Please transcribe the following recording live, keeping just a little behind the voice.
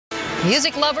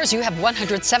Music lovers, you have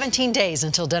 117 days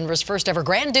until Denver's first ever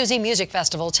Grandoozy Music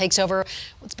Festival takes over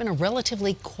what's been a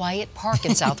relatively quiet park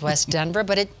in southwest Denver,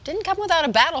 but it didn't come without a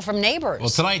battle from neighbors. Well,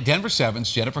 tonight, Denver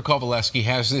 7's Jennifer Kovaleski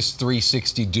has this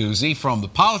 360 doozy, from the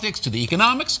politics to the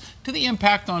economics to the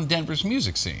impact on Denver's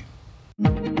music scene.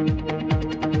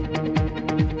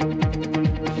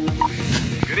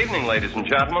 Good evening, ladies and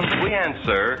gentlemen. We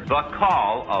answer the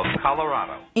call of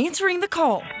Colorado. Answering the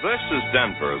call. This is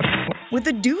Denver. With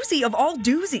a doozy of all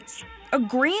doozies, a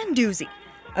Grandoozy,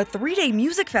 a 3-day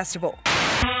music festival.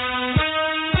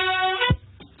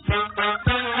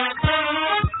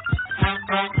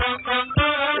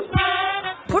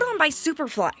 Put on by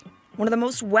Superfly, one of the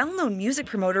most well-known music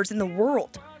promoters in the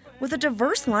world, with a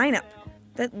diverse lineup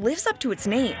that lives up to its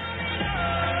name.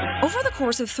 Over the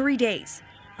course of 3 days,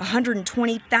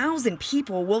 120,000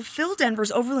 people will fill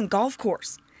Denver's Overland golf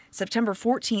course, September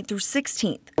 14th through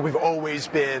 16th. We've always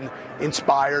been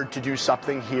inspired to do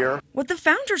something here. What the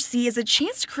founders see is a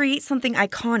chance to create something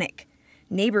iconic.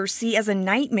 Neighbors see as a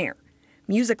nightmare.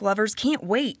 Music lovers can't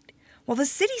wait, while the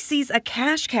city sees a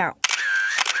cash cow,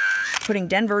 putting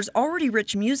Denver's already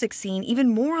rich music scene even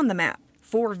more on the map.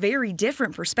 4 very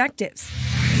different perspectives.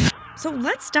 So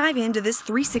let's dive into this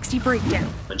 360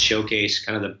 breakdown and showcase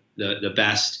kind of the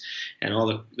best and all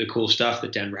the cool stuff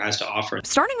that Denver has to offer.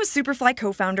 Starting with Superfly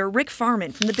co-founder Rick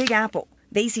Farman from the Big Apple.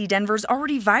 They see Denver's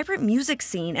already vibrant music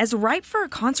scene as ripe for a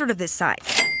concert of this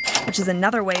size, which is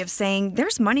another way of saying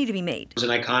there's money to be made. It was an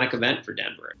iconic event for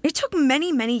Denver. It took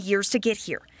many, many years to get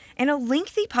here and a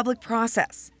lengthy public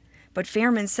process. But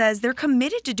Fairman says they're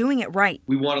committed to doing it right.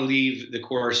 We want to leave the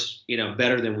course,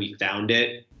 better than we found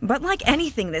it. But like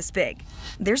anything this big,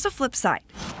 there's a flip side.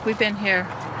 We've been here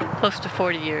close to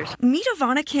 40 years. Meet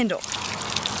Ivana Kindle,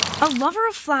 a lover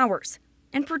of flowers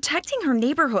and protecting her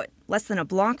neighborhood, less than a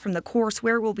block from the course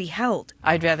where it will be held.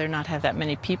 I'd rather not have that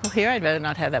many people here. I'd rather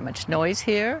not have that much noise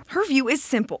here. Her view is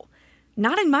simple.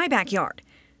 Not in my backyard.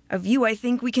 A view I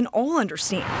think we can all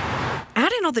understand.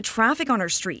 Add in all the traffic on her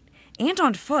street and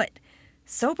on foot,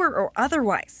 sober or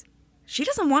otherwise. She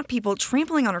doesn't want people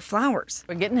trampling on her flowers.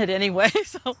 We're getting it anyway,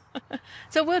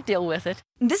 so we'll deal with it.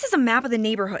 This is a map of the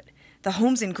neighborhood. The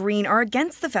homes in green are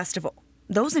against the festival.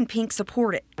 Those in pink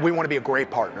support it. We want to be a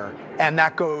great partner, and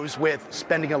that goes with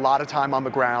spending a lot of time on the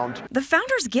ground. The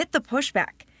founders get the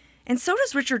pushback, and so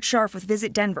does Richard Scharf with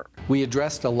Visit Denver. We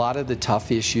addressed a lot of the tough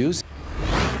issues.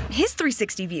 His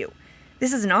 360 view.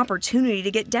 This is an opportunity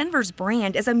to get Denver's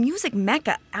brand as a music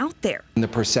mecca out there. And the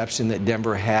perception that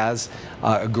Denver has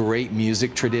a great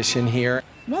music tradition here.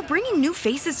 While bringing new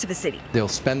faces to the city. They'll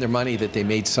spend their money that they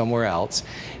made somewhere else.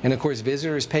 And of course,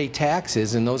 visitors pay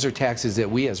taxes, and those are taxes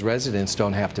that we as residents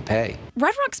don't have to pay.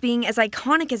 Red Rocks being as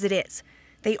iconic as it is,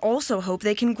 they also hope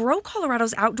they can grow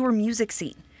Colorado's outdoor music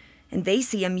scene. And they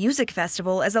see a music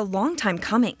festival as a long time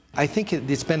coming. I think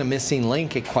it's been a missing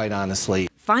link, quite honestly.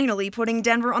 Finally putting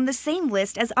Denver on the same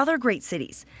list as other great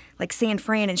cities, like San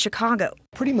Fran and Chicago.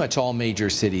 Pretty much all major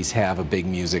cities have a big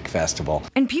music festival.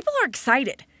 And people are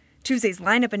excited. Tuesday's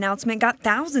lineup announcement got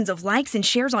thousands of likes and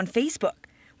shares on Facebook,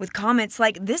 with comments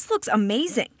like, "This looks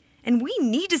amazing, and we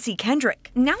need to see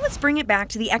Kendrick." Now let's bring it back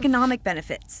to the economic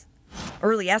benefits.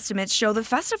 Early estimates show the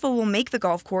festival will make the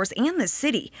golf course and the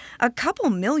city a couple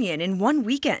million in one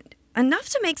weekend, enough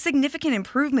to make significant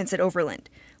improvements at Overland,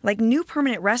 like new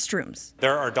permanent restrooms.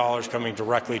 There are dollars coming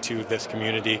directly to this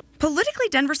community. Politically,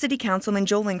 Denver City Councilman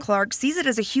Jolyn Clark sees it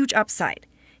as a huge upside.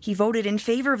 He voted in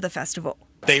favor of the festival.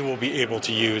 They will be able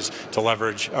to use to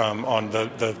leverage on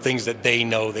the things that they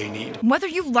know they need. Whether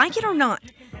you like it or not,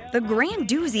 the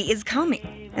Grandoozy is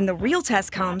coming, and the real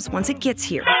test comes once it gets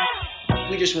here.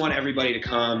 We just want everybody to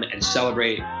come and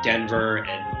celebrate Denver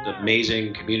and the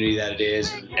amazing community that it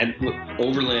is. And look,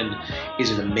 Overland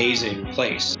is an amazing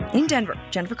place. In Denver,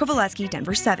 Jennifer Kovaleski,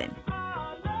 Denver 7.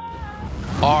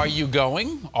 Are you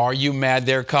going? Are you mad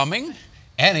they're coming?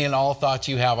 Any and all thoughts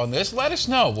you have on this, let us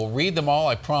know. We'll read them all,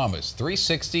 I promise.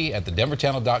 360 at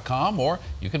thedenverchannel.com, or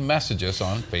you can message us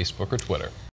on Facebook or Twitter.